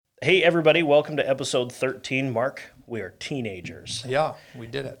Hey, everybody, welcome to episode 13. Mark, we are teenagers. Yeah, we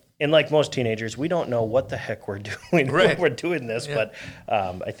did it. And like most teenagers, we don't know what the heck we're doing when Right. we're doing this. Yeah. But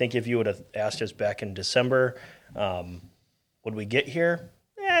I think if you would have asked us back in December, would we get here?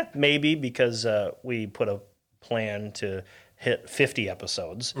 Maybe, because we put a plan to hit 50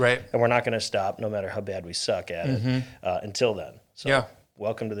 episodes. Right. And we're not going to stop, no matter how bad we suck at it, until then. So Yeah.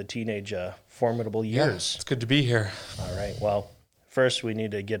 welcome to the teenage formidable years. It's good to be here. All right. Well, first we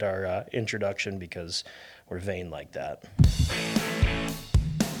need to get our introduction because we're vain like that.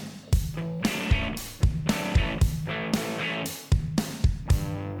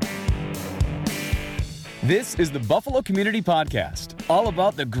 This is the Buffalo Community Podcast, all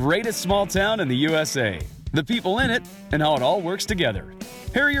about the greatest small town in the USA, the people in it, and how it all works together.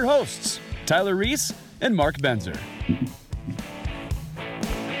 Here are your hosts, Tyler Reese and Mark Benzer.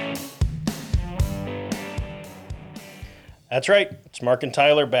 That's right. It's Mark and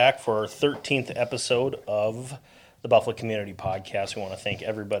Tyler back for our 13th episode of the Buffalo Community Podcast. We want to thank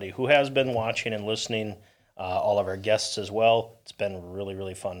everybody who has been watching and listening, all of our guests as well. It's been really,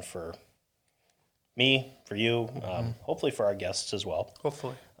 really fun for me, for you, hopefully for our guests as well.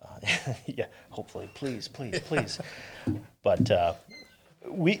 Hopefully. Yeah, hopefully. Please. But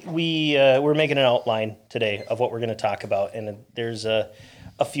we're making an outline today of what we're going to talk about, and there's a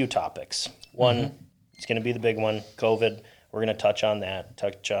few topics. One, it's going to be the big one, COVID. We're going to touch on that,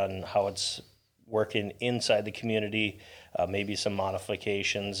 touch on how it's working inside the community, maybe some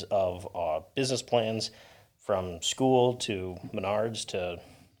modifications of business plans from school to Menards to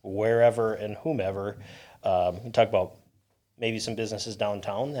wherever and whomever. Talk about maybe some businesses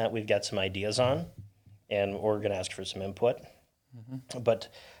downtown that we've got some ideas on, and we're going to ask for some input. But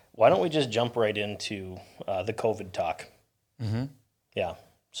why don't we just jump right into the COVID talk? Yeah.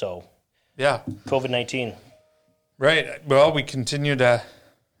 So Yeah. COVID-19. Right. Well, we continue to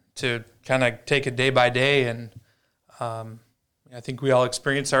kind of take it day by day, and I think we all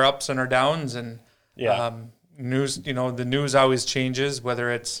experience our ups and our downs, and news. The news always changes.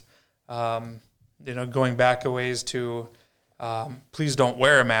 Whether it's going back a ways to please don't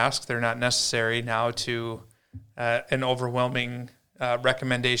wear a mask; they're not necessary now. To an overwhelming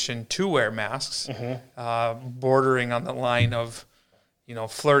recommendation to wear masks, bordering on the line of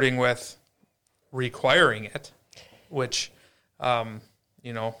flirting with requiring it. Which, Yeah,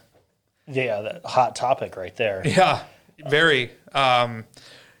 that hot topic right there. yeah, very, and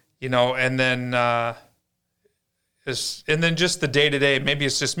then just the day to day. Maybe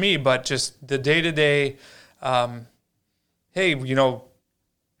it's just me, but just the day to day. Hey,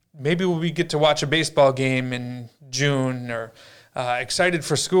 maybe we get to watch a baseball game in June, or excited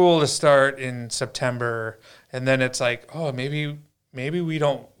for school to start in September, and then it's like, oh, maybe we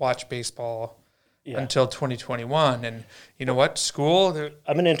don't watch baseball. Yeah. Until 2021, and you know what? School. I'm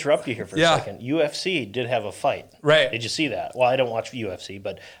going to interrupt you here for a Yeah. second. UFC did have a fight. Right. Did you see that? Well, I don't watch UFC,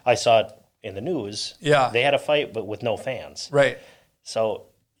 but I saw it in the news. Yeah. They had a fight, but with no fans. Right. So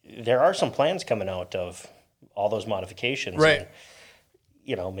there are some plans coming out of all those modifications. Right.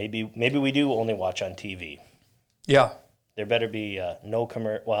 And, maybe we do only watch on TV. Yeah. There better be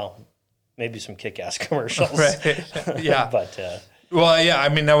maybe some kick-ass commercials. Right. Yeah. But Well, yeah. I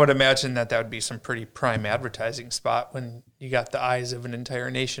mean, I would imagine that would be some pretty prime advertising spot when you got the eyes of an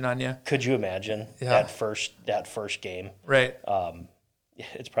entire nation on you. could you imagine Yeah. that first game? Right.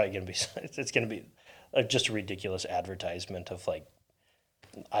 It's probably going to be it's going to be just a ridiculous advertisement of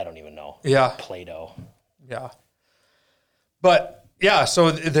I don't even know. Yeah. Play-Doh. Yeah. But yeah,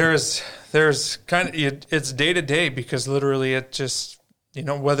 so there's kind of it's day to day, because literally it just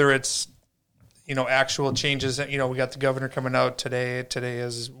whether it's actual changes. We got the governor coming out today. Today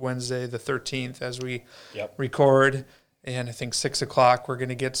is Wednesday the 13th as we record, and I think 6:00 we're going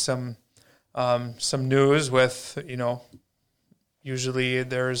to get some news with usually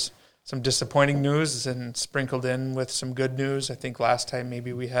there's some disappointing news and sprinkled in with some good news. I think last time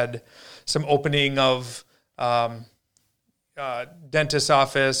maybe we had some opening of dentist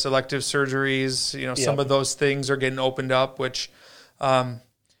office, elective surgeries. Some of those things are getting opened up, which in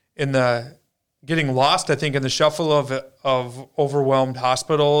the getting lost, I think, in the shuffle of overwhelmed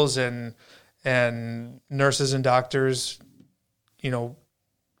hospitals and nurses and doctors,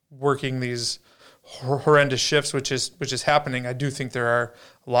 working these horrendous shifts, which is happening. I do think there are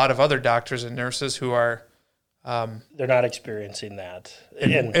a lot of other doctors and nurses who are They're not experiencing that.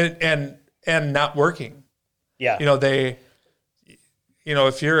 and not working. Yeah.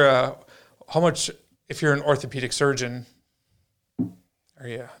 If you're if you're an orthopedic surgeon, are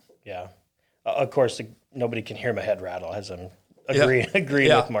you? Yeah. Of course, nobody can hear my head rattle as I'm agreeing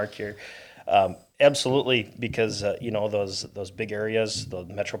Yeah. with Mark here. Absolutely, because those big areas, the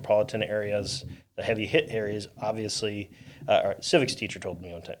metropolitan areas, the heavy hit areas, obviously, our civics teacher told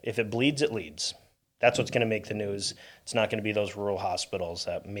me one time, if it bleeds, it leads. That's what's going to make the news. It's not going to be those rural hospitals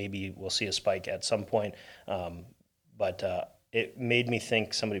that maybe we'll see a spike at some point. But it made me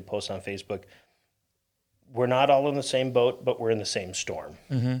think, somebody posted on Facebook, we're not all in the same boat, but we're in the same storm.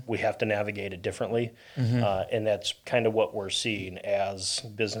 We have to navigate it differently. And that's kind of what we're seeing as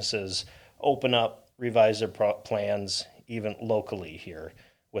businesses open up, revise their plans, even locally here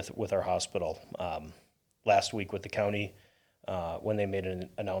with our hospital. Last week with the county, when they made an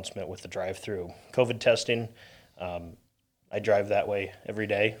announcement with the drive-through COVID testing, I drive that way every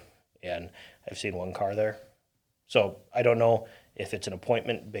day, and I've seen one car there. So I don't know if it's an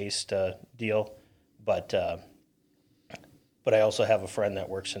appointment-based deal, but I also have a friend that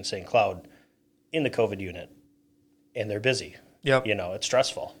works in St. Cloud in the COVID unit, and they're busy. Yep. It's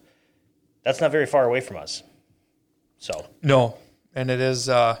stressful. That's not very far away from us. So no, and it is,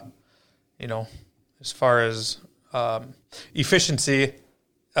 as far as efficiency,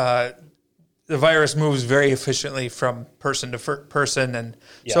 the virus moves very efficiently from person to person, and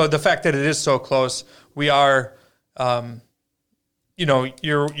so the fact that it is so close, we are,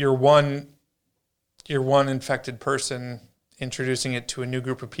 you're one infected person introducing it to a new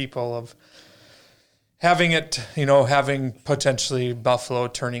group of people, of having potentially Buffalo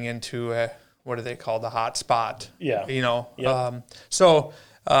turning into what do they call the hot spot? Yeah. It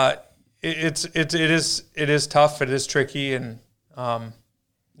is tough. It is tricky, and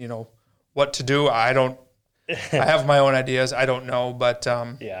what to do. I have my own ideas. I don't know, but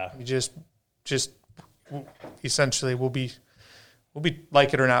we just essentially we'll be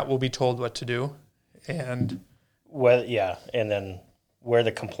like it or not, we'll be told what to do, and and then where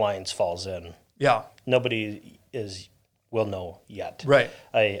the compliance falls in. Yeah. Nobody will know yet. Right.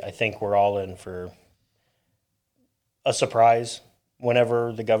 I think we're all in for a surprise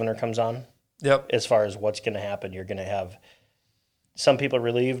whenever the governor comes on. Yep. As far as what's going to happen, you're going to have some people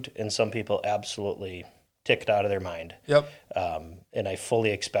relieved and some people absolutely ticked out of their mind. Yep. And I fully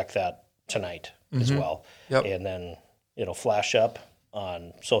expect that tonight as well. Yep. And then it'll flash up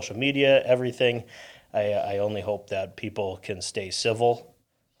on social media, everything. I only hope that people can stay civil.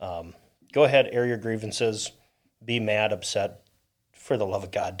 Go ahead, air your grievances, be mad, upset. For the love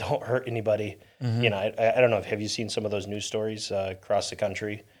of God, don't hurt anybody. I don't know. Have you seen some of those news stories across the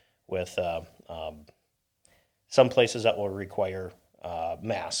country with some places that will require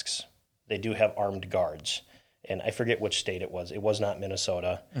masks? They do have armed guards, and I forget which state it was. It was not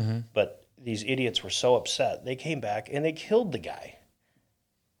Minnesota, but these idiots were so upset they came back and they killed the guy.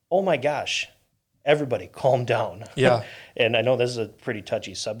 Oh my gosh! Everybody, calm down. Yeah. And I know this is a pretty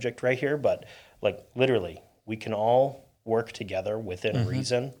touchy subject right here, but literally, we can all work together within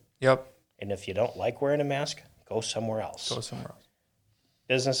reason. Yep. And if you don't like wearing a mask, go somewhere else.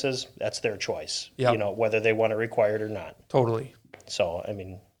 Businesses, that's their choice. Yep. Whether they want to require it or not. Totally. So,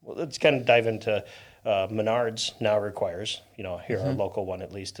 let's kind of dive into Menards now requires, here our local one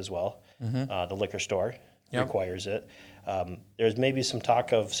at least as well. The liquor store requires it. There's maybe some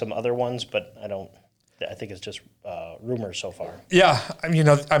talk of some other ones, but I think it's just rumors so far. Yeah.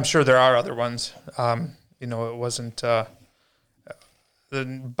 I'm sure there are other ones. It wasn't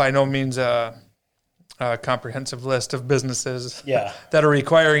by no means a comprehensive list of businesses that are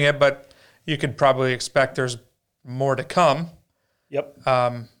requiring it, but you could probably expect there's more to come. Yep.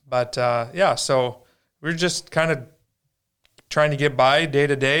 So we're just kind of trying to get by day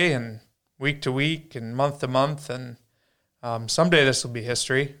to day and week to week and month to month, and someday this will be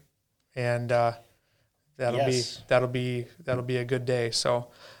history, and that'll be a good day. So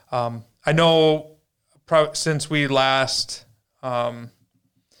I know. Since we last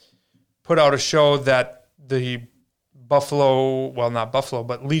put out a show that the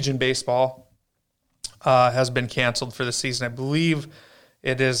Legion Baseball has been canceled for the season. I believe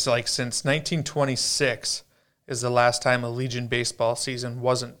it is since 1926 is the last time a Legion Baseball season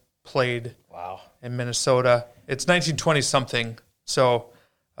wasn't played in Minnesota. It's 1920 something. So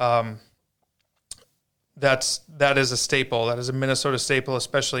that is a staple. That is a Minnesota staple,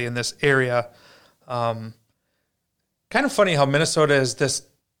 especially in this area. Kind of funny how Minnesota is this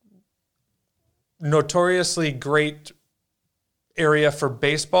notoriously great area for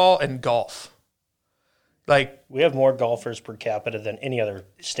baseball and golf. We have more golfers per capita than any other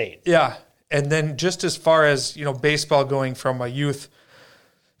state. Yeah. And then just as far as, baseball going from the youth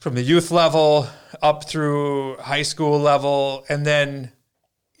level up through high school level, and then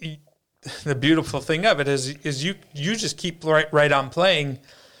the beautiful thing of it is you just keep right on playing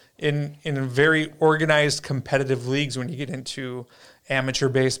in very organized competitive leagues when you get into amateur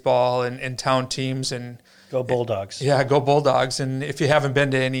baseball and town teams. And Go Bulldogs. Yeah, go Bulldogs. And if you haven't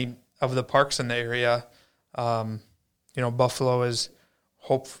been to any of the parks in the area, Buffalo is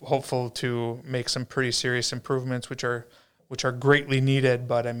hopeful to make some pretty serious improvements, which are greatly needed.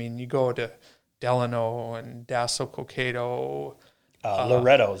 But I mean, you go to Delano and Dassel, Cokato.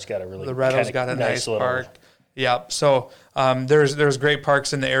 Loretto's got a nice little park. Yeah. So there's great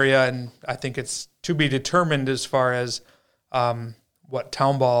parks in the area, and I think it's to be determined as far as what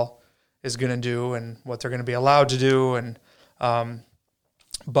town ball is going to do and what they're going to be allowed to do. And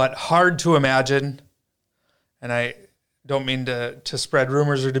but hard to imagine, and I don't mean to spread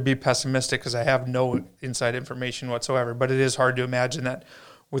rumors or to be pessimistic because I have no inside information whatsoever, but it is hard to imagine that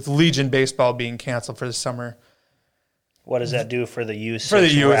with Legion baseball being canceled for the summer. What does that do for the youth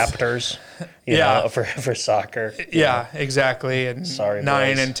Raptors? For soccer. Yeah, exactly. And Sorry,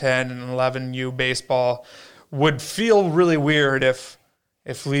 9 boys. and 10 and 11U baseball would feel really weird if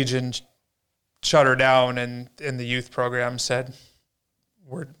Legion shut her down and the youth program said,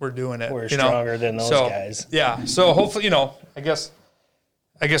 we're doing it. We're stronger than those guys. Yeah. So hopefully, I guess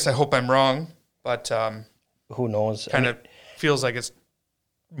I hope I'm wrong, but who knows? Kind of feels like it's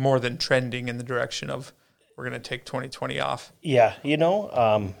more than trending in the direction of we're going to take 2020 off. Yeah.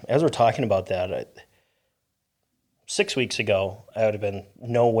 As we're talking about that, 6 weeks ago, I would have been,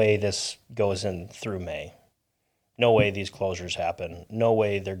 no way this goes in through May. No way these closures happen. No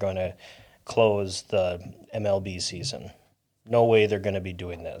way they're going to close the MLB season. No way they're going to be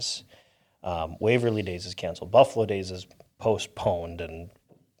doing this. Waverly Days is canceled. Buffalo Days is postponed, and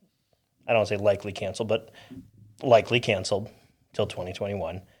I don't say likely canceled, but likely canceled till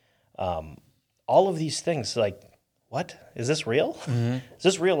 2021. All of these things, like, what? Is this real? Mm-hmm. Is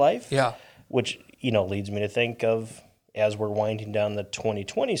this real life? Yeah. Which, leads me to think of, as we're winding down the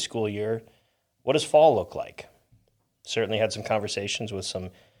 2020 school year, what does fall look like? Certainly had some conversations with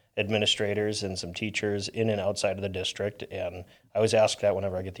some administrators and some teachers in and outside of the district, and I always ask that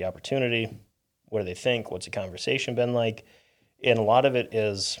whenever I get the opportunity. What do they think? What's the conversation been like? And a lot of it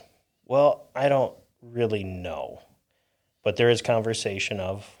is, well, I don't really know. But there is conversation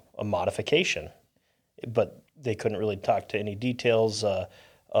of a modification. But they couldn't really talk to any details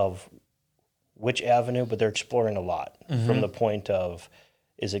of which avenue, but they're exploring a lot from the point of,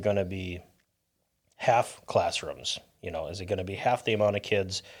 is it going to be half classrooms? Is it going to be half the amount of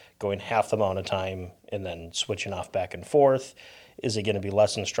kids going half the amount of time and then switching off back and forth? Is it going to be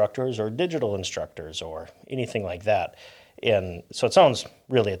less instructors or digital instructors or anything like that? And so it sounds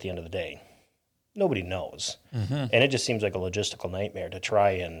really, at the end of the day, nobody knows. Mm-hmm. And it just seems like a logistical nightmare to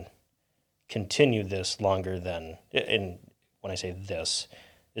try and continue this longer than, and when I say this,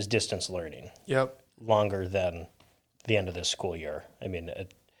 is distance learning. Yep. Longer than the end of this school year. I mean,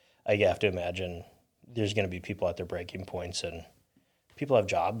 I have to imagine there's going to be people at their breaking points, and people have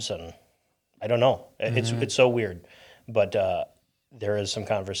jobs, and I don't know. Mm-hmm. It's so weird. But there is some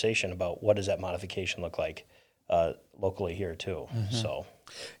conversation about what does that modification look like locally here too. Mm-hmm. So,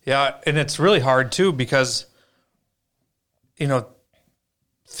 yeah, and it's really hard too because,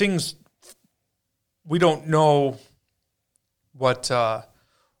 things, we don't know what a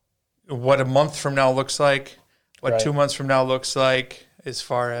month from now looks like, what 2 months from now looks like, as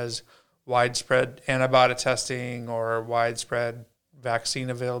far as widespread antibody testing or widespread vaccine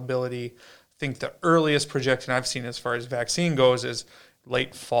availability. I think the earliest projection I've seen as far as vaccine goes is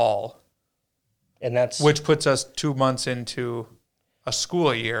late fall. And which puts us 2 months into a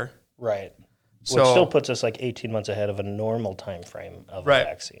school year. Right. Which still puts us like 18 months ahead of a normal time frame of a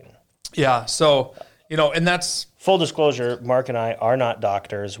vaccine. Yeah. So, and that's... Full disclosure, Mark and I are not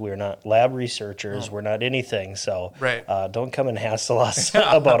doctors. We're not lab researchers. We're not anything. So don't come and hassle us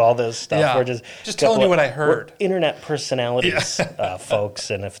about all this stuff. Yeah. We're just telling you what I heard. We're internet personalities, folks.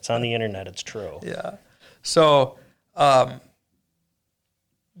 And if it's on the internet, it's true. Yeah. So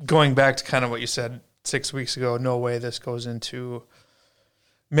going back to kind of what you said 6 weeks ago, no way this goes into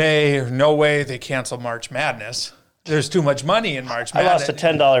May, or no way they cancel March Madness. There's too much money in March Madness. I lost a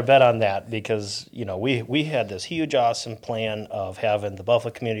 $10 bet on that because, we had this huge, awesome plan of having the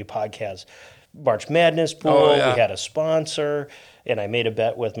Buffalo Community Podcast March Madness pool. Oh, yeah. We had a sponsor, and I made a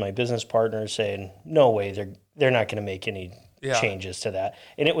bet with my business partner saying, no way, they're not going to make any changes to that.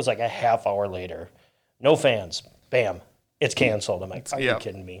 And it was like a half hour later. No fans. Bam. It's canceled. I'm like, are you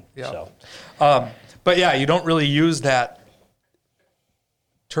kidding me? Yeah. So, but yeah, you don't really use that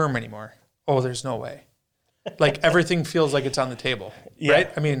term anymore. Oh, there's no way. Like everything feels like it's on the table, right?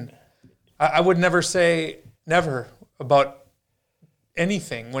 I mean, I would never say never about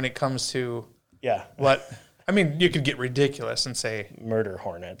anything when it comes to what. I mean, you could get ridiculous and say murder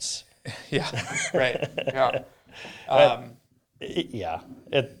hornets. Yeah, right. Yeah. Yeah.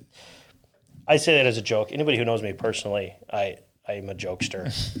 I say that as a joke. Anybody who knows me personally, I'm a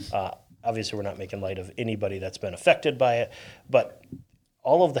jokester. Obviously, we're not making light of anybody that's been affected by it, but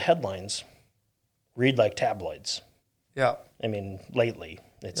all of the headlines read like tabloids. Yeah. I mean, lately,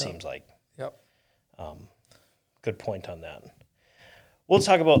 it seems like. Yep. Good point on that. We'll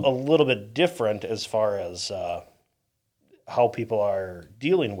talk about a little bit different as far as how people are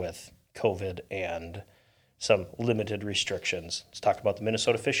dealing with COVID and some limited restrictions. Let's talk about the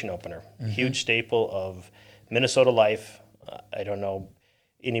Minnesota Fishing Opener, huge staple of Minnesota life. I don't know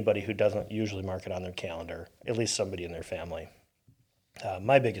anybody who doesn't usually mark it on their calendar, at least somebody in their family.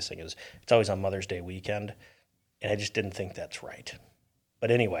 My biggest thing is it's always on Mother's Day weekend, and I just didn't think that's right.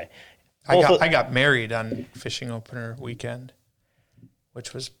 But anyway. I got married on Fishing Opener weekend,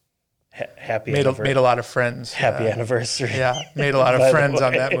 which was happy made a lot of friends. Happy anniversary. Yeah, made a lot of friends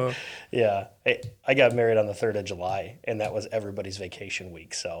on that move. Yeah. I got married on the 3rd of July, and that was everybody's vacation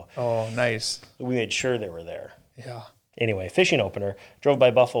week. So Oh, nice. we made sure they were there. Yeah. Anyway, Fishing Opener, drove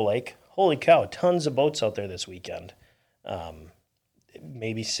by Buffalo Lake. Holy cow, tons of boats out there this weekend.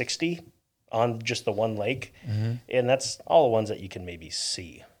 Maybe 60 on just the one lake. And that's all the ones that you can maybe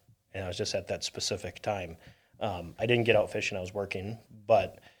see. And I was just at that specific time. I didn't get out fishing, I was working,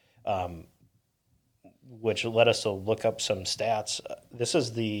 but which led us to look up some stats. This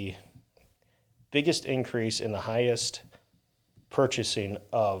is the biggest increase in the highest purchasing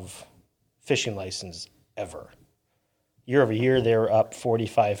of fishing license ever. Year over year, they're up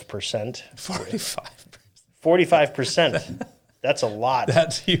 45%. 45%. That's a lot.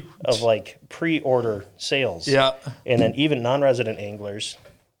 That's huge. Of like pre-order sales. Yeah. And then even non-resident anglers,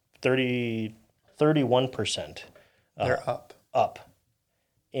 31%. They're up.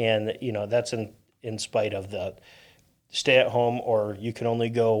 And, that's in spite of the stay at home, or you can only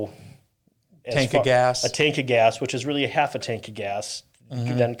go a tank of gas, which is really a half a tank of gas,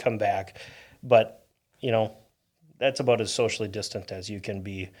 then come back. But, that's about as socially distant as you can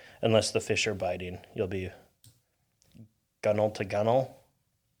be, unless the fish are biting. You'll be gunnel to gunnel.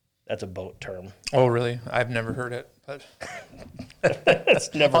 That's a boat term. Oh, really? I've never heard it, but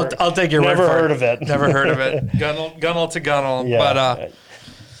It's never. I'll take your word for it. Never heard of it. Never heard of it. Gunnel to gunnel. Yeah. But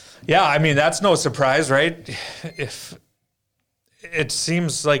yeah, I mean, that's no surprise, right? If it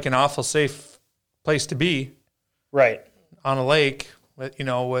seems like an awful safe place to be, right, on a lake,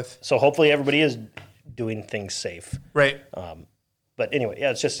 with so hopefully everybody is doing things safe. Right. But anyway,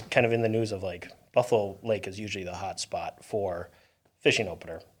 yeah, it's just kind of in the news of like Buffalo Lake is usually the hot spot for Fishing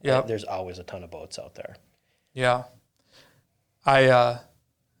Opener. Yep. There's always a ton of boats out there. Yeah. I'm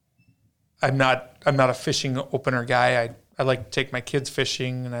not a fishing opener guy. I like to take my kids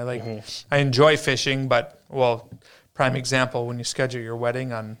fishing, and I enjoy fishing, but prime example, when you schedule your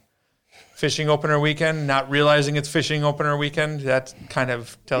wedding on fishing opener weekend, not realizing it's fishing opener weekend, that kind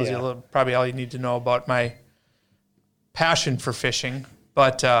of tells you a little, probably all you need to know about my passion for fishing.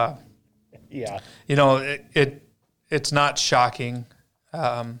 But it's not shocking.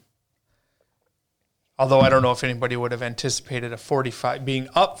 Although I don't know if anybody would have anticipated being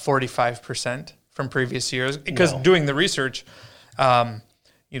up 45% from previous years, because doing the research, it's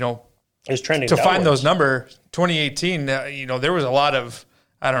trending to downwards. find those numbers. 2018, there was a lot of,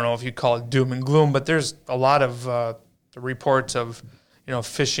 I don't know if you call it doom and gloom, but there's a lot of the reports of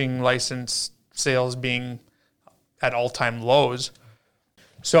fishing license sales being at all-time lows.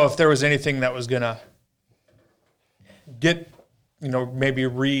 So if there was anything that was going to get, maybe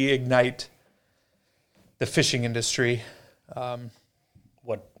reignite the fishing industry.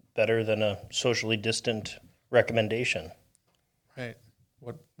 What better than a socially distant recommendation? Right.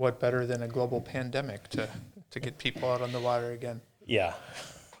 What better than a global pandemic to get people out on the water again? Yeah.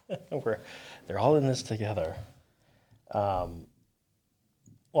 They're all in this together.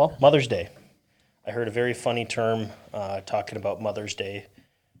 Mother's Day. I heard a very funny term talking about Mother's Day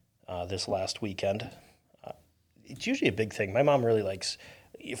this last weekend. It's usually a big thing. My mom really likes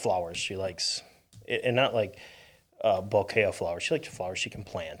flowers. She likes, and not like a bouquet of flowers. She likes flowers she can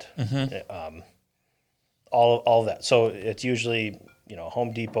plant. All of that. So it's usually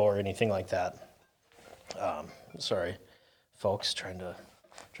Home Depot or anything like that. Sorry, folks, trying to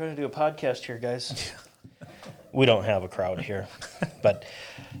do a podcast here, guys. We don't have a crowd here, but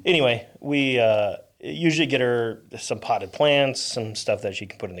anyway, we usually get her some potted plants, some stuff that she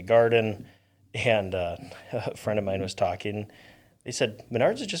can put in the garden. And a friend of mine was talking. They said,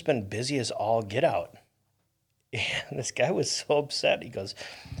 Menards has just been busy as all get out. And this guy was so upset. He goes,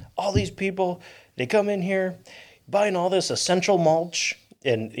 all these people, they come in here buying all this essential mulch.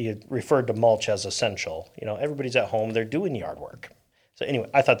 And he referred to mulch as essential. Everybody's at home. They're doing yard work. So anyway,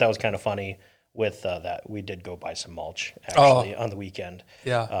 I thought that was kind of funny. with that. We did go buy some mulch actually on the weekend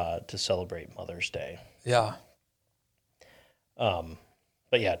to celebrate Mother's Day. Yeah.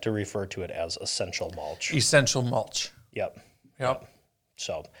 But yeah, to refer to it as essential mulch. Essential mulch. Yep.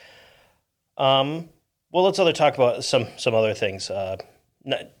 So, well, let's talk about some other things,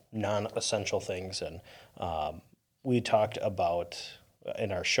 non-essential things, and we talked about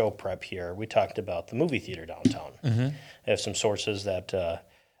in our show prep here. We talked about the movie theater downtown. Mm-hmm. I have some sources that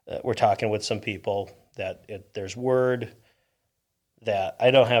we're talking with some people that there's word that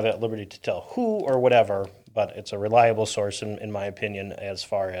I don't have at liberty to tell who or whatever, but it's a reliable source in my opinion, as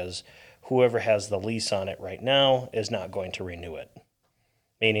far as whoever has the lease on it right now is not going to renew it.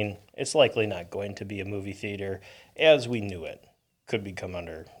 Meaning it's likely not going to be a movie theater as we knew it. Could become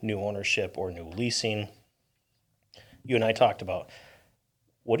under new ownership or new leasing. You and I talked about,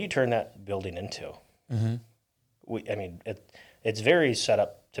 what do you turn that building into? Mm-hmm. It's very set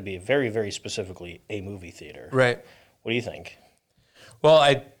up to be very, very specifically a movie theater. Right. What do you think? Well,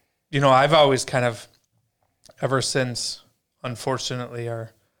 I've always kind of, ever since, unfortunately,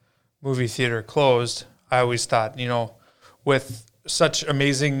 our movie theater closed, I always thought, with such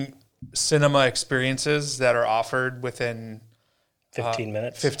amazing cinema experiences that are offered within 15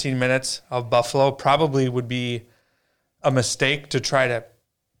 minutes. 15 minutes of Buffalo, probably would be a mistake to try to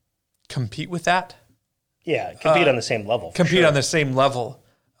compete with that. Yeah, compete on the same level. On the same level.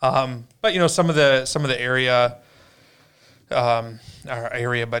 But some of the area,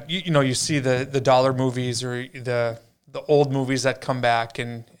 but you see the dollar movies or the old movies that come back,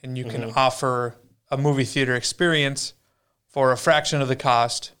 and you can offer a movie theater experience for a fraction of the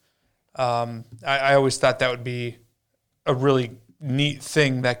cost. I always thought that would be a really neat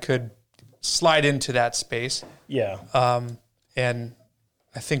thing that could slide into that space. Yeah. And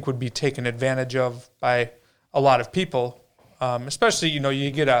I think would be taken advantage of by a lot of people, especially,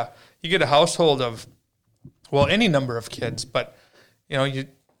 you get a household of, well, any number of kids, but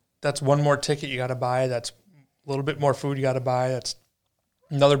that's one more ticket you got to buy. That's a little bit more food you got to buy. That's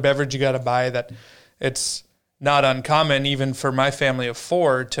another beverage you got to buy. That it's not uncommon, even for my family of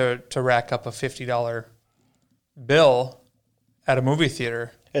four, to rack up a $50 bill at a movie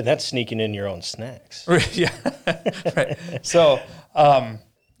theater. And that's sneaking in your own snacks. Yeah, right. So,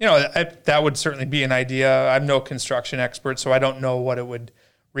 that would certainly be an idea. I'm no construction expert, so I don't know what it would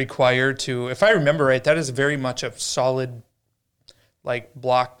require to. If I remember right, that is very much a solid,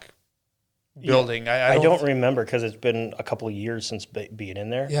 block building. Yeah, I don't remember because it's been a couple of years since being in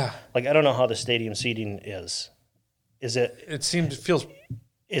there. Yeah. I don't know how the stadium seating is. Is it? It feels.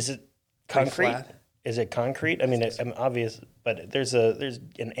 Is it concrete? Flat. Is it concrete? I'm obvious, but there's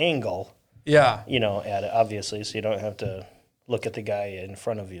an angle. Yeah. At it, obviously, so you don't have to look at the guy in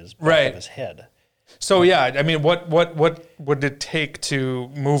front of you, right, of his head. So yeah, what would it take to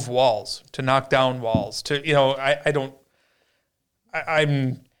move walls, to knock down walls, to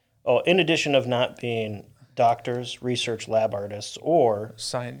I'm. Oh, in addition of not being doctors, research lab artists, or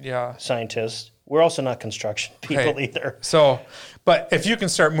scientists, we're also not construction people either. So, but if you can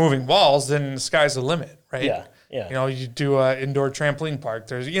start moving walls, then the sky's the limit, right? Yeah, yeah. You do an indoor trampoline park.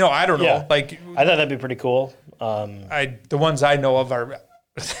 There's, I don't know. Yeah. I thought that'd be pretty cool. The ones I know of are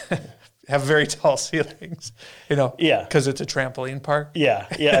have very tall ceilings, Yeah. Because it's a trampoline park. Yeah,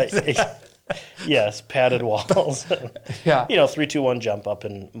 yeah. Yes, padded walls. Yeah. 3, 2, 1 jump up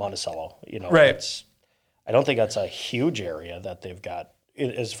in Monticello. Right. I don't think that's a huge area that they've got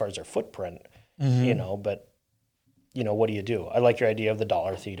as far as their footprint, but what do you do? I like your idea of the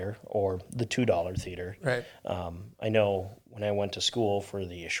dollar theater or the $2 theater. Right. I know when I went to school for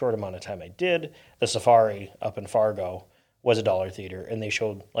the short amount of time I did, the Safari up in Fargo was a dollar theater, and they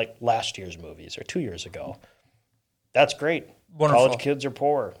showed last year's movies or 2 years ago. That's great. Wonderful. College kids are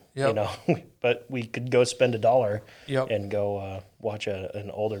poor, Yep. but we could go spend $1 Yep. and go watch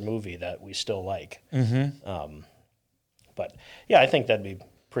an older movie that we still like. Mm-hmm. But yeah, I think that'd be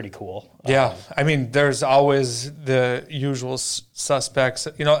pretty cool. Yeah. There's always the usual suspects.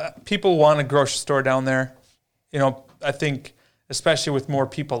 People want a grocery store down there. I think especially with more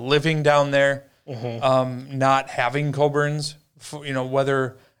people living down there, not having Coburn's,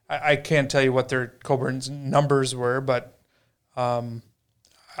 whether I can't tell you what their Coburn's numbers were, but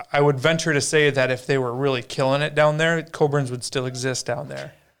I would venture to say that if they were really killing it down there, Coburn's would still exist down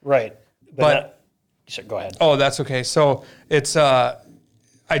there. Right. So go ahead. Oh, that's okay. So it's I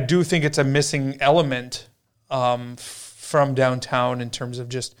do think it's a missing element from downtown in terms of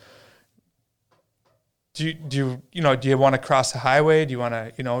just do you want to cross the highway? Do you want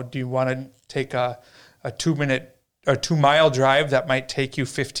to take a 2-minute or 2-mile drive that might take you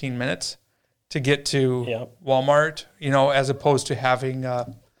 15 minutes to get to Walmart, as opposed to having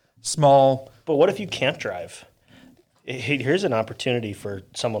small. But what if you can't drive? Here's an opportunity for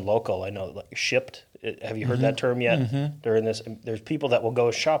someone local. I know, like Shipt. Have you heard that term yet? During this, there's people that will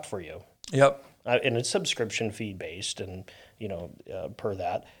go shop for you. Yep. And it's subscription fee based, and per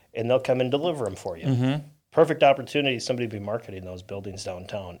that, and they'll come and deliver them for you. Perfect opportunity. Somebody to be marketing those buildings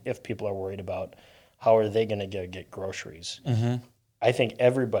downtown if people are worried about how are they going to get groceries. I think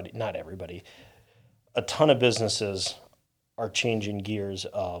not everybody, a ton of businesses are changing gears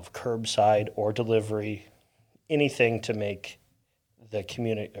of curbside or delivery, anything to make the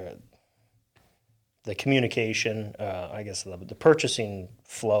communication, I guess the purchasing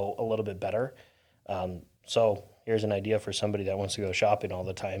flow a little bit better. So here's an idea for somebody that wants to go shopping all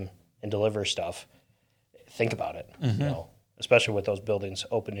the time and deliver stuff. Think about it, especially with those buildings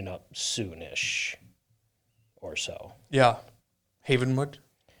opening up soonish or so. Yeah. Havenwood?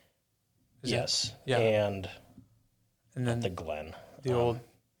 Yes. Yeah. And then the Glen. the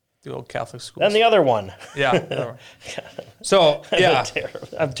old Catholic school. Then the other one. Yeah. The other one. So, yeah.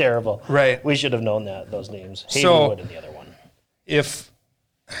 I'm terrible. Right. We should have known those names. So, Havenwood and the other one. If,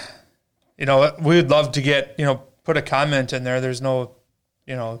 we would love to get, put a comment in there. There's no,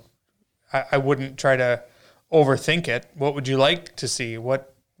 I wouldn't try to overthink it. What would you like to see?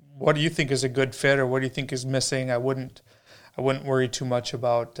 What do you think is a good fit, or what do you think is missing? I wouldn't worry too much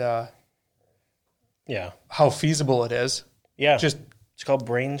about how feasible it is. Yeah. Just it's called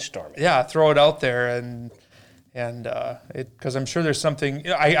brainstorming. Yeah, throw it out there and because I'm sure there's something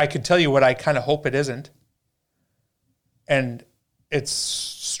I could tell you what I kind of hope it isn't. And it's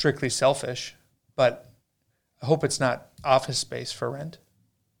strictly selfish, but I hope it's not office space for rent.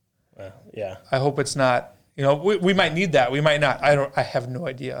 Yeah. I hope it's not, we might need that. We might not. I have no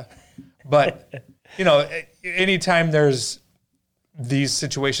idea. But, anytime there's these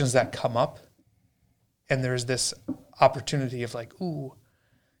situations that come up and there's this opportunity of like, ooh,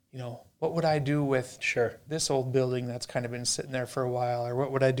 what would I do with this old building that's kind of been sitting there for a while, or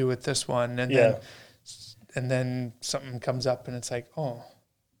what would I do with this one? And then something comes up and it's like, oh,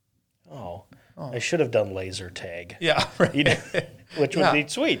 I should have done laser tag. Yeah, right. Which would be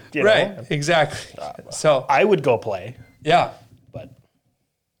sweet, right? Exactly. So I would go play. Yeah, but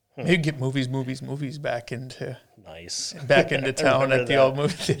maybe get movies back into nice town at the old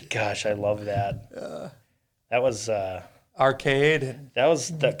movie theater. Gosh, I love that. That was arcade. And that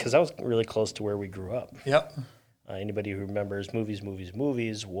was because that was really close to where we grew up. Yep. Anybody who remembers movies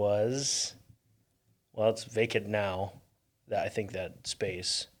was, well, it's vacant now. I think that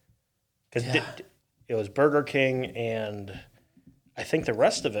space, because it was Burger King, and I think the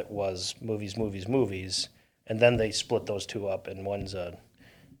rest of it was movies, and then they split those two up, and one's a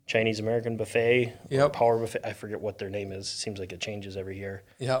Chinese American buffet, or Power Buffet. I forget what their name is. It seems like it changes every year.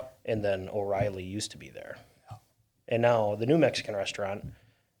 Yep. And then O'Reilly used to be there. And now the new Mexican restaurant,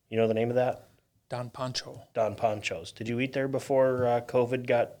 you know the name of that? Don Pancho. Don Pancho's. Did you eat there before COVID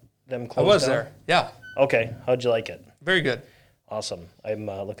got them closed? I was down? there. Yeah. Okay. How'd you like it? Very good. Awesome. I'm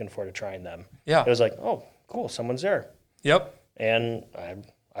looking forward to trying them. Yeah. It was like, oh, cool. Someone's there. Yep. And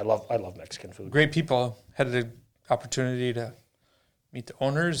I love Mexican food. Great people. Had the opportunity to meet the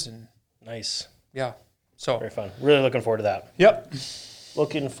owners and nice. Yeah. So very fun. Really looking forward to that. Yep.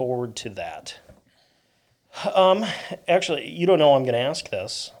 Looking forward to that. Actually, you don't know I'm going to ask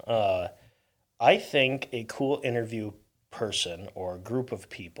this. I think a cool interview person or group of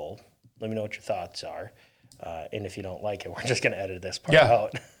people, let me know what your thoughts are, and if you don't like it, we're just going to edit this part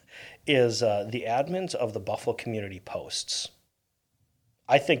out, is the admins of the Buffalo Community Posts.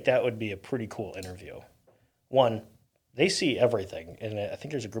 I think that would be a pretty cool interview. One, they see everything, and I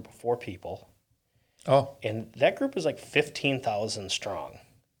think there's a group of 4 people. Oh. And that group is like 15,000 strong.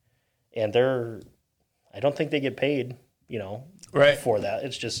 And I don't think they get paid, for that.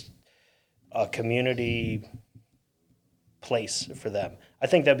 It's just a community place for them. I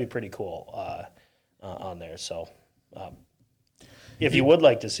think that'd be pretty cool on there. So if you would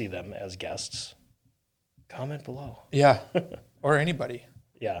like to see them as guests, comment below. Yeah, or anybody.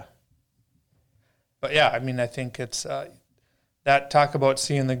 Yeah. But yeah, I mean, I think it's that talk about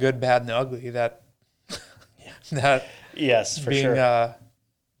seeing the good, bad, and the ugly, that yes, for sure.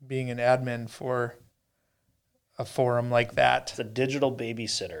 Being an admin for a forum like that. It's a digital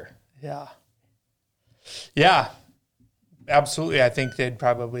babysitter. Yeah. Yeah, absolutely. I think they'd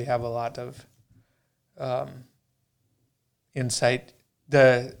probably have a lot of insight.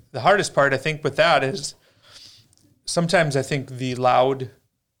 The hardest part, I think, with that is sometimes I think the loud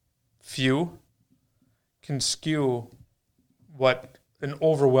few can skew what an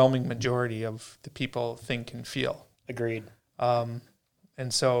overwhelming majority of the people think and feel. Agreed. And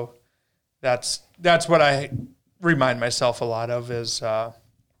so that's what I remind myself a lot of is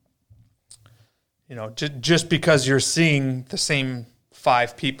just because you're seeing the same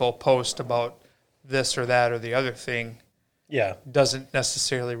 5 people post about this or that or the other thing, doesn't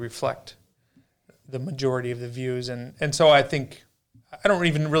necessarily reflect the majority of the views. And so I think, I don't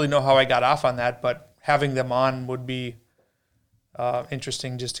even really know how I got off on that, but having them on would be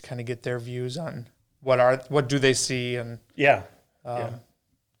interesting just to kind of get their views on what do they see. And Yep.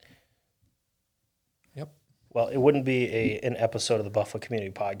 Well, it wouldn't be an episode of the Buffalo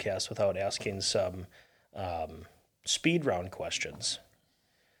Community Podcast without asking some speed round questions.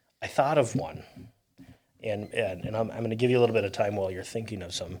 I thought of one, and I'm going to give you a little bit of time while you're thinking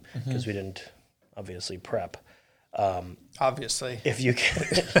of some, because we didn't obviously prep. Obviously. If you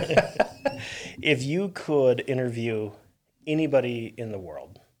could interview anybody in the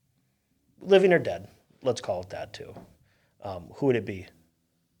world, living or dead, let's call it that too, who would it be?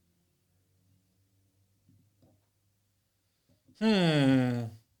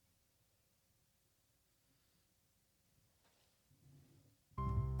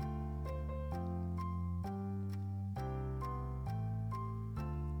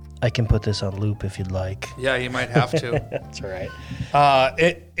 I can put this on loop if you'd like. Yeah, you might have to. That's all right.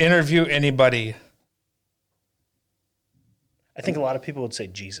 Interview anybody. I think a lot of people would say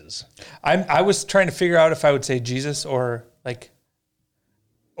Jesus. I was trying to figure out if I would say Jesus or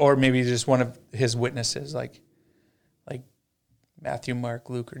maybe just one of his witnesses, like Matthew, Mark,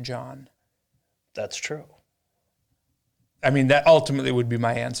 Luke, or John. That's true. I mean, that ultimately would be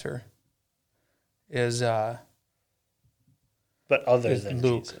my answer. But other than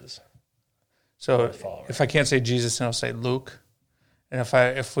Luke. Jesus. So if I can't say Jesus, then I'll say Luke. And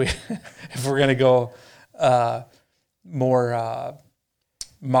if we're gonna go more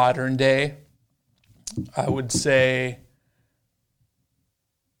modern day, I would say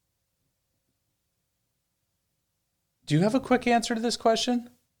do you have a quick answer to this question?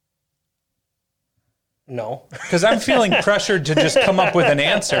 No. Because I'm feeling pressured to just come up with an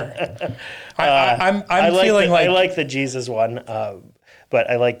answer. I like the Jesus one, but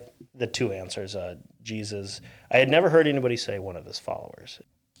I like the 2 answers. Jesus. I had never heard anybody say one of his followers.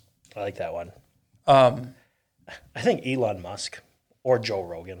 I like that one. I think Elon Musk or Joe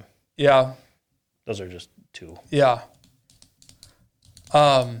Rogan. Yeah. Those are just 2. Yeah.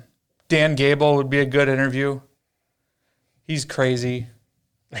 Dan Gable would be a good interview. He's crazy.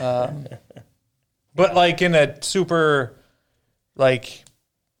 But like in a super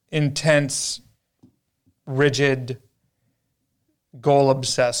intense, rigid,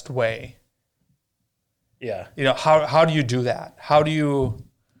 goal-obsessed way. Yeah. How do you do that? How do you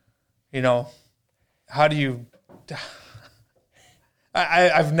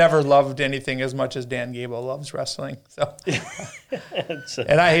I've never loved anything as much as Dan Gable loves wrestling. So,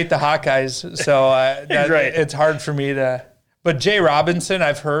 and I hate the Hawkeyes. So right. It's hard for me to. But Jay Robinson,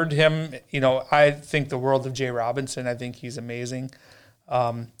 I've heard him. I think the world of Jay Robinson. I think he's amazing.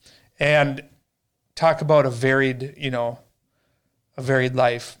 And talk about a varied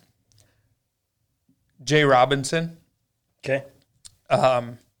life. Jay Robinson. Okay.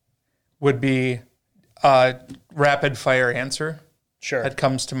 Would be a rapid fire answer. Sure. That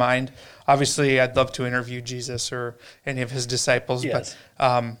comes to mind. Obviously, I'd love to interview Jesus or any of his disciples, yes.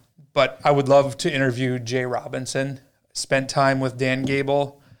 But I would love to interview Jay Robinson. Spent time with Dan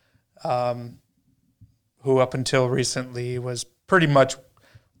Gable, who up until recently was pretty much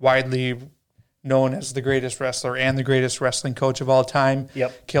widely known as the greatest wrestler and the greatest wrestling coach of all time.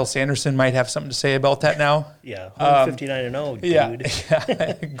 Yep. Cael Sanderson might have something to say about that now. Yeah, 159-0, dude.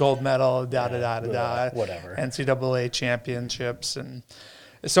 Yeah. Gold medal, whatever. NCAA championships. And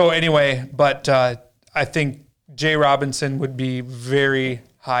so anyway, but I think Jay Robinson would be very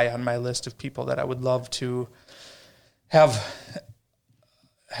high on my list of people that I would love to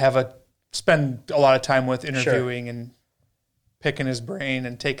spend a lot of time with interviewing and picking his brain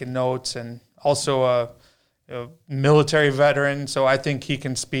and taking notes, and also a military veteran. So I think he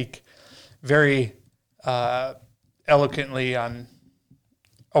can speak very eloquently on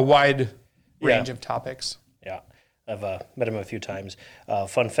a wide range of topics. Yeah. I've met him a few times.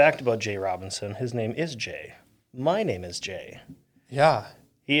 Fun fact about Jay Robinson, his name is Jay. My name is Jay. Yeah.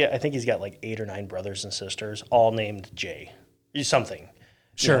 I think he's got like 8 or 9 brothers and sisters, all named Jay. Something.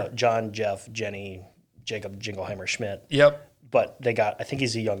 Sure. John, Jeff, Jenny, Jacob, Jingleheimer, Schmidt. Yep. But I think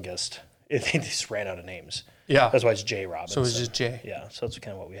he's the youngest. They just ran out of names. Yeah. That's why it's Jay Robinson. So it's just Jay. Yeah. So that's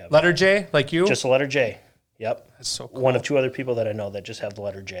kind of what we have. Letter J, like you? Just the letter J. Yep. That's so cool. One of 2 other people that I know that just have the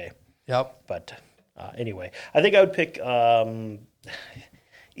letter J. Yep. But anyway, I think I would pick Elon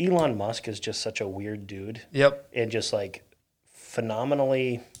Musk is just such a weird dude. Yep. And just like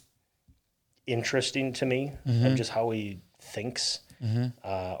phenomenally interesting to me of just how he thinks.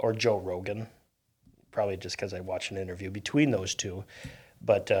 Or Joe Rogan. probably just because I watched an interview between those two,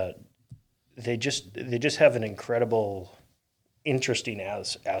 but they just have an incredible, interesting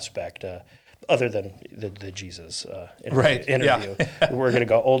aspect. Other than the Jesus interview, we're going to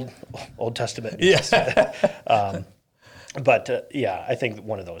go Old Testament. Yes. But I think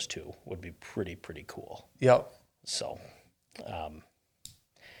one of those two would be pretty cool. Yep. So,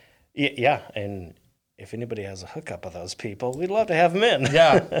 and if anybody has a hookup of those people, we'd love to have them in.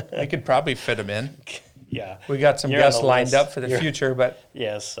 Yeah, we could probably fit them in. Yeah, we got some guests lined up for the future, but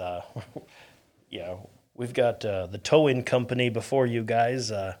yes, we've got the towing company before you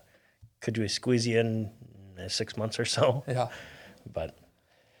guys. Could we squeeze you in 6 months or so? Yeah, but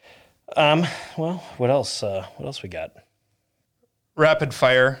well, what else? What else we got? Rapid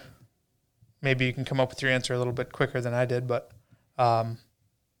fire. Maybe you can come up with your answer a little bit quicker than I did, but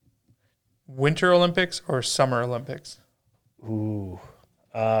Winter Olympics or Summer Olympics? Ooh,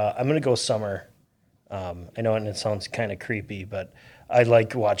 I'm gonna go summer. I know, and it sounds kind of creepy, but I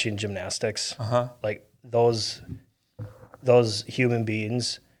like watching gymnastics. Like those human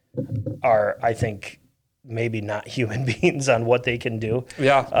beings are, I think, maybe not human beings on what they can do.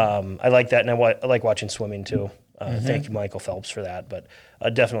 Yeah. I like that, and I like watching swimming too. Thank you, Michael Phelps, for that. But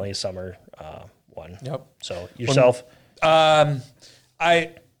definitely a summer one. Yep. So yourself?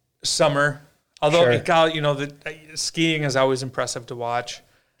 Summer. Although, Sure. the skiing is always impressive to watch.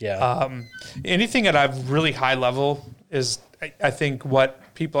 Yeah. Anything at a really high level is, I think,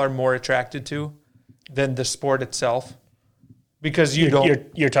 what people are more attracted to than the sport itself. Because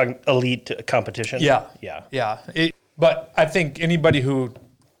you're talking elite competition? Yeah. Yeah. Yeah. But I think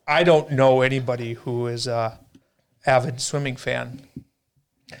I don't know anybody who is a avid swimming fan.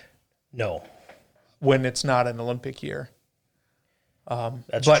 No. When it's not an Olympic year.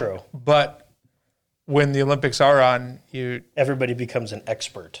 That's true. But when the Olympics are on, everybody becomes an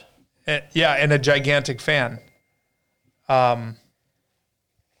expert. And a gigantic fan.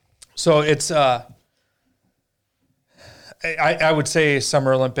 So it's I would say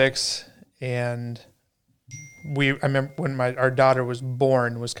Summer Olympics, and I remember when our daughter was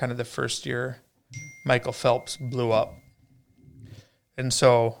born was kind of the first year Michael Phelps blew up, and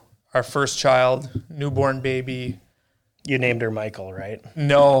so our first child, newborn baby. You named her Michael, right?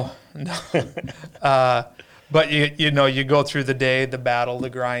 No. But you go through the day, the battle, the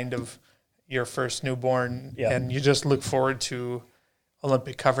grind of your first newborn, and you just look forward to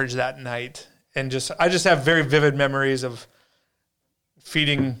Olympic coverage that night. And I just have very vivid memories of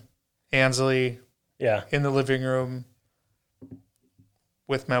feeding Ansley in the living room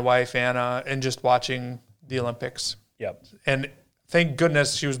with my wife, Anna, and just watching the Olympics. Yep. And thank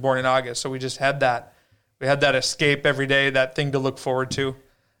goodness she was born in August, so we just had that. We had that escape every day, that thing to look forward to.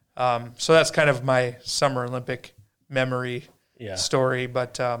 So that's kind of my Summer Olympic memory story.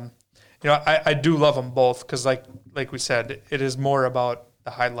 But, I do love them both because, like we said, it is more about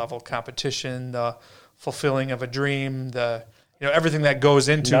the high-level competition, the fulfilling of a dream, everything that goes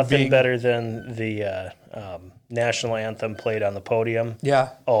into nothing better than the national anthem played on the podium. Yeah.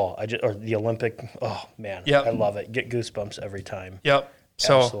 Oh, or the Olympic. Oh man, yep. I love it. Get goosebumps every time. Yep.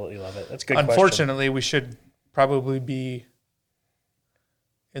 So absolutely love it. That's a good. Unfortunately, we should probably be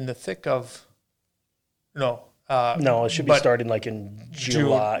in the thick of no. No, it should be starting like in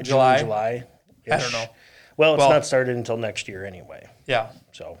July. I don't know. Well, it's not started until next year anyway. Yeah.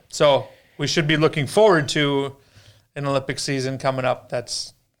 So we should be looking forward to an Olympic season coming up.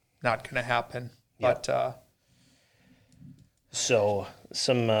 That's not going to happen. Yep. But so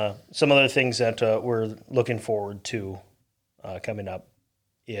some other things that we're looking forward to coming up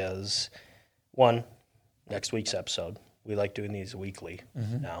is one, next week's episode. We like doing these weekly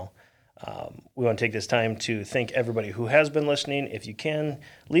now. We want to take this time to thank everybody who has been listening. If you can,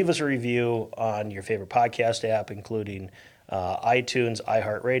 leave us a review on your favorite podcast app, including iTunes,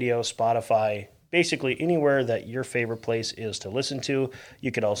 iHeartRadio, Spotify, basically anywhere that your favorite place is to listen to.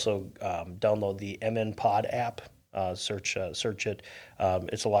 You could also download the MN Pod app, search it.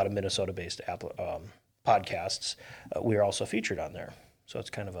 It's a lot of Minnesota-based podcasts. We are also featured on there, so it's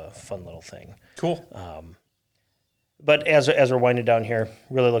kind of a fun little thing. Cool. But as we're winding down here,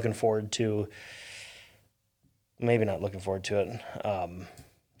 really looking forward to, maybe not looking forward to it,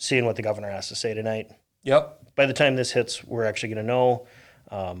 seeing what the governor has to say tonight. Yep. By the time this hits, we're actually going to know.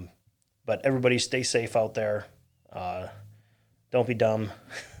 But everybody stay safe out there. Don't be dumb.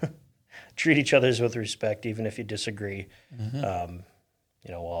 Treat each other with respect, even if you disagree. We'll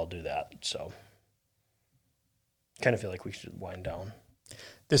all do that. So kind of feel like we should wind down.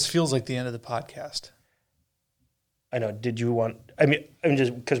 This feels like the end of the podcast. I know. Did you want? I mean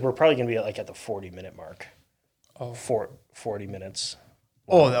just because we're probably going to be at the 40-minute mark. Oh, 40 minutes.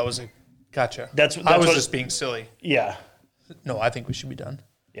 Oh, that was a Gotcha. That's I was what, just being silly. Yeah. No, I think we should be done.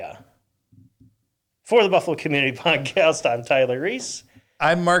 Yeah. For the Buffalo Community Podcast, I'm Tyler Reese.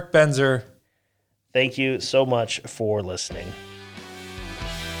 I'm Mark Benzer. Thank you so much for listening.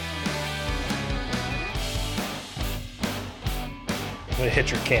 I'm going to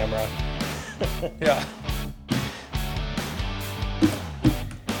hit your camera. Yeah.